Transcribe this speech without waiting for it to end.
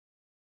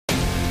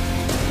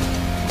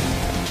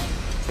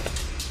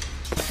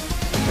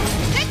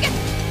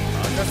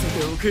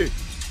け。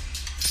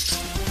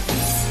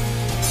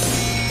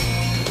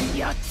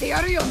やって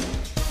やるよ。お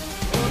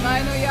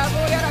前の野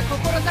望やら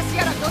志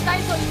やら五体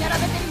操に並べ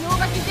てる能書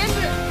き全部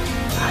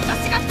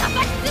私が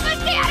叩き潰し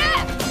てやる。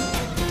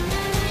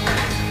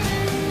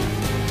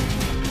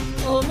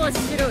面白い。そ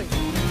のこ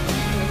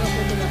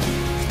とが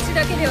口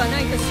だけではな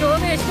いと証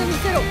明してみ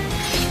せろ。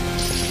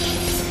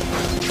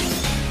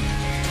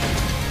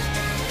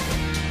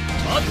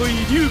マトイ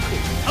龍子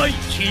対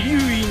飛龍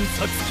院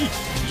皐月、い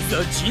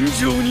ざ尋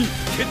常に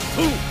決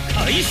闘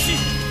開始。カ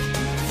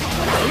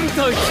ウン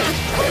ターヒッ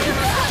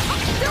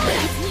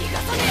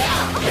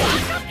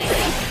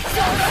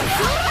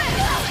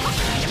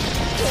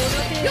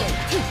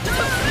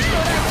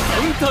カ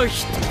ウンター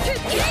ヒット。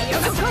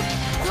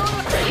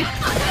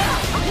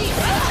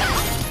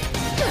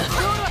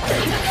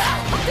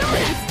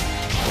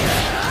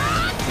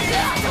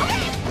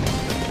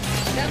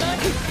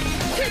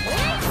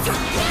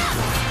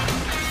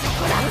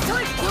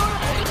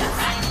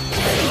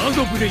ガー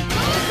ドブレイク。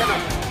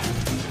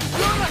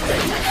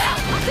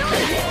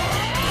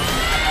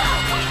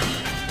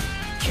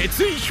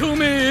決意表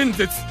明演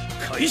説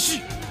開始。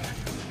ど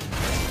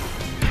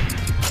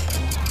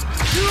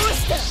う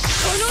したこ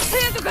の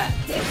生徒が。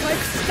でかい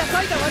口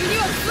叩いた割に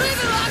は随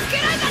分あっ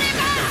けないじゃねえ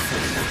か。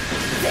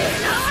出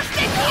直してき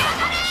や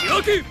がれ。引き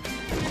分け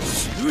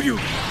終了。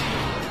こ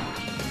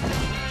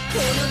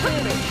の程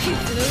度キッ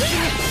ズのうちに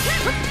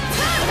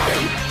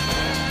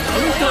カウ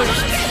ンターヒッ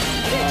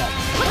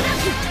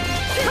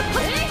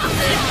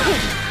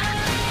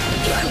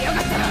やりや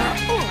がったな。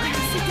終わら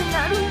せて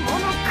なるもの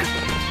か。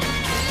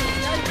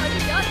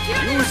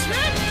よし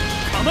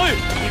構え。2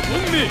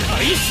本目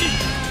開始。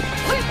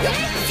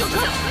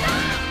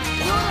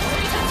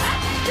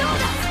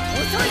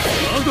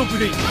ガードブ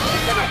レイク。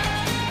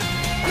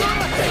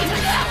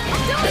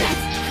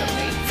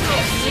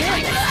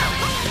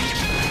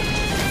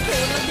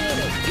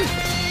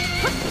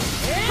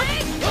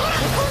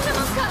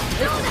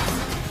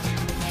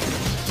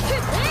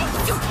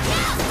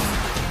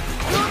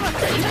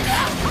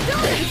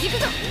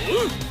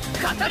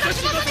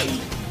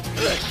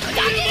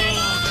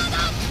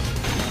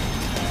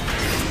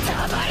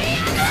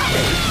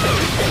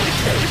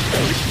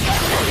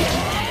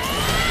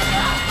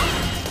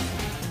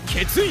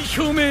決意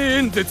表明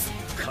演説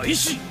開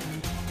始。観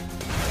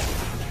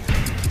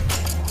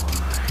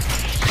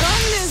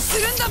念す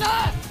るんだ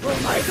な。お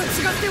前と違って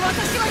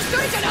私は一人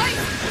じゃない。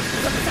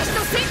私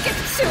と鮮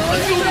血正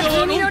直な気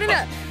に乗る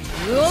な。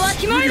魚は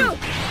決まるよ。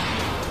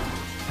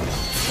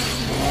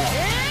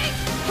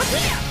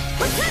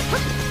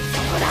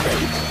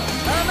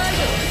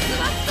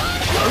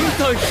カウン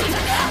ターヒット。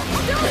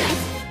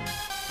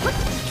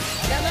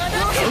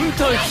カウン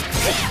ターヒッ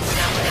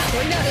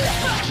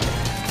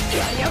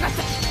やりやがっ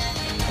た。ト。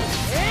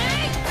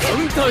カウ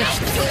ンターヒッ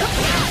ト。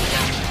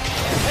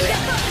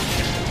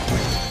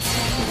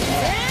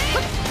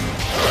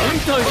カウン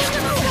ターヒッ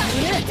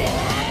ト。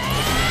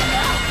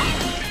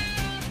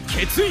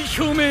決意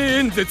表明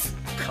演説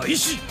開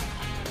始。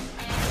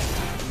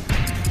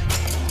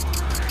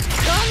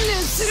観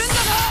念するんだ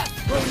な。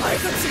お前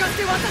と違って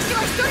私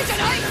は一人じゃ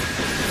ない。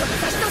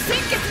私と鮮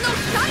血の二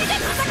人で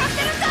戦っ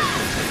てるんだ。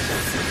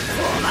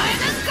お前なん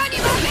かに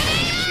負けねえ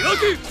よ。引き分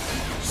け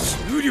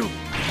終了。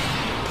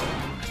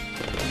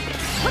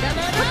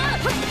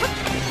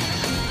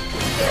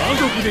ガー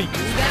ドブレイク。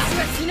逃がし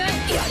はしない。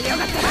やりや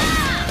がったな。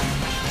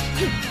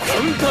カウ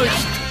ンターヒット。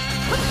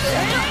逃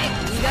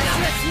がしは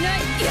しない。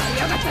やり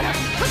やがったな。お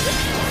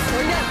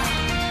いな。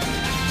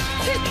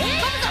カ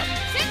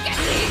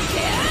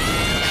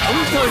ウン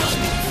ターヒッ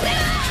ト。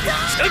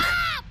近く。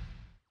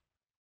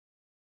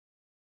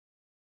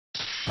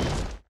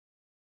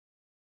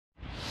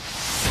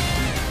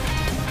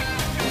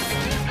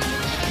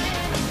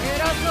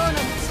偉そうな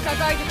口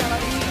叩いてた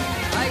割に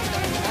合図な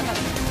んかなかっ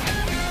た。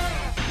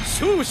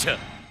勝者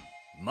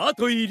マ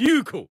トイ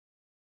龍子。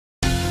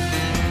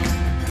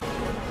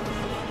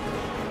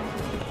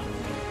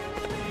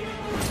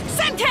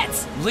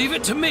Leave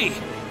it to me.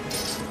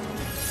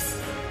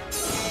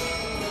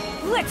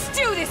 Let's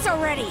do this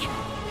already!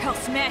 I'll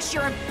smash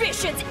your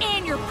ambitions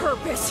and your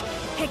purpose,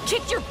 and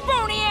kick your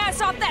bony ass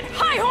off that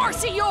high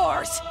horse of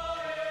yours!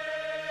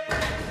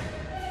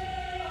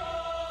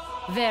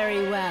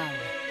 Very well.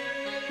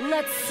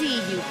 Let's see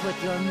you put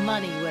your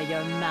money where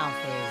your mouth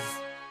is.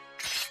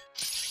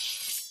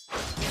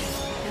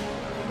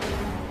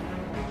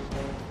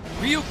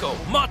 Ryoku,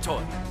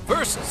 Matoi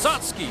versus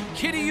Satsuki,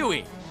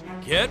 Kiryui.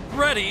 Get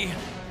ready.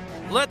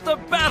 Let the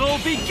battle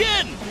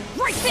begin!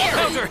 Right there!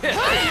 Counter hit! Is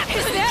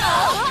that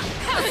all?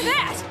 How's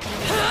that?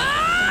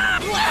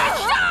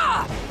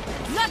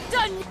 Not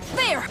done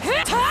there!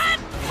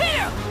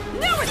 Here!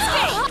 No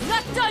escape!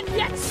 Not done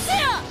yet!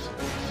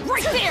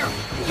 Right there!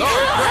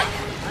 Guard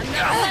I'm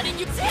not letting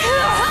you...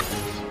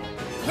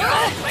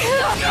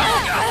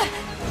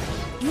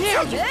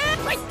 Now you...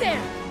 Right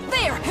there!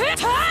 There! There!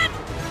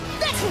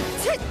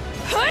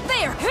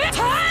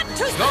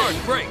 Guard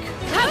break!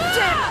 Down!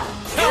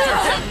 Counter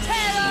hit!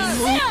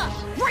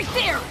 Right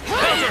there!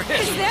 Counter hit!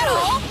 Is that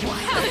all?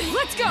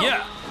 Let's go!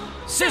 Yeah!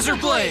 Scissor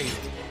blade!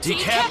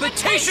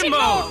 Decapitation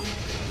mode!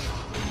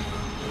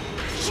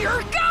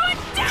 You're going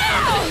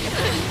down!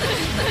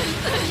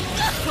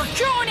 We're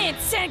going in,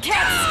 Sencats!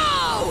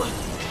 No!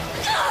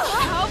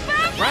 How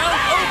about Round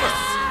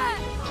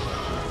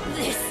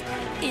This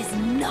is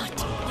not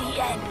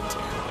the end.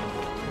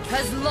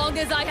 As long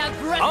as I have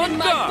breath On in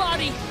my guard.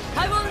 body,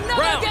 I will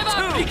never Round give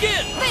up! 2,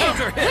 begin!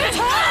 Counter hit!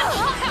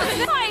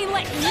 I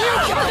let you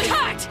get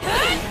cut!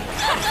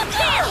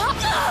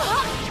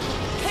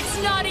 It's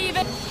not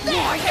even...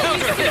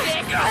 Counter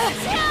hit!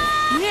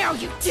 Now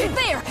you did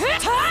there!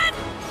 Counter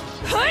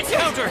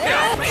hit!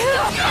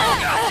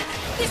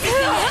 This is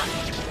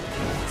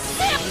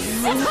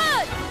the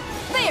end!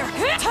 There!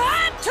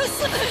 Too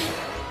slip!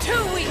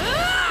 Too weak!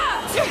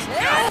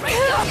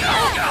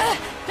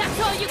 That's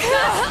all you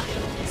got!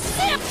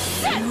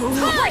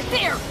 Right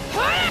there!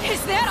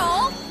 Is that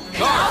all?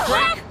 Guard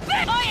break!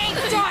 I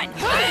ain't done!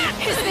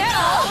 Is that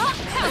all?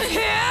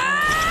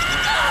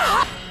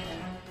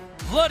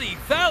 Bloody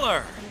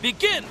valor!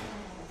 Begin!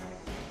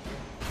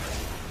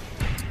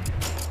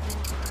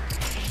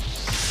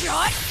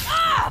 Shut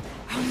up!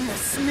 I'm gonna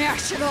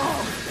smash it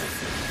all!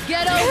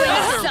 Get over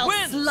Counter yourself,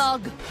 wins.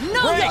 slug!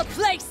 Know Break. your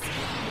place!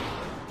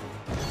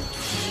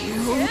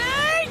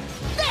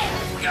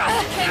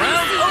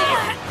 Round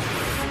over!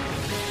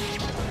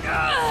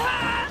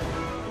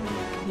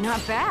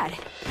 Not bad.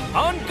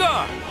 On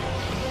guard!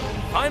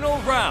 Final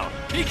round,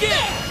 begin!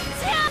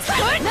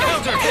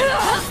 Counter hit!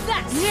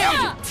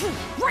 Now you,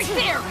 right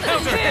there!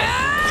 Counter hit!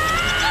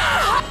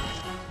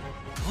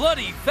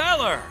 Bloody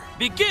valor!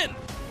 Begin!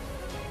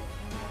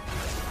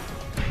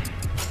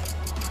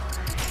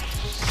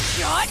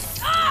 Shut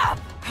up!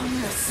 I'm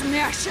gonna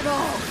smash it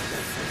all!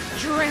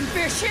 Your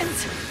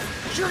ambitions,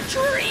 your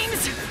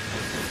dreams,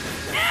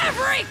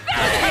 everything!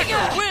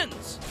 Attacker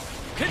wins!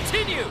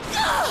 Continue!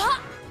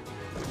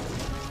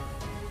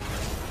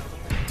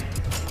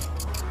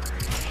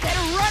 Better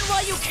run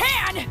while you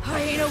can! I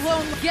ain't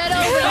alone. Get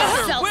over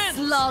Counter yourself, wins.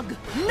 slug!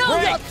 Know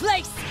Break. your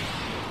place!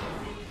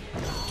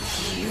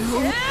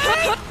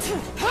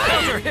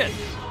 Counter hit!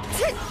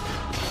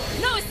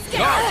 No escape!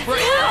 Guard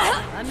break!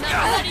 I'm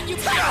not letting you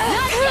back!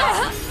 Not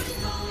yet!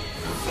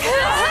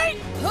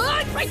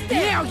 Right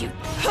there! Now you.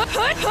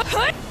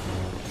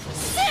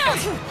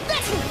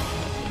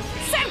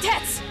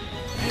 Semtets!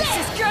 This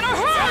is gonna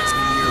hurt!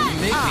 You're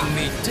making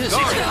me dizzy.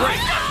 Guard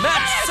break!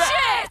 Match set!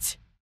 Shit!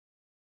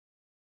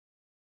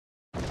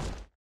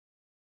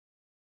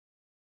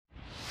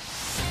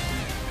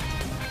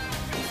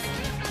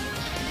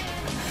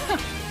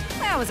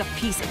 That was a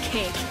piece of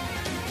cake.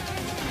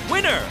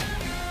 Winner!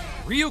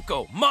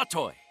 Ryoku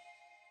Matoi!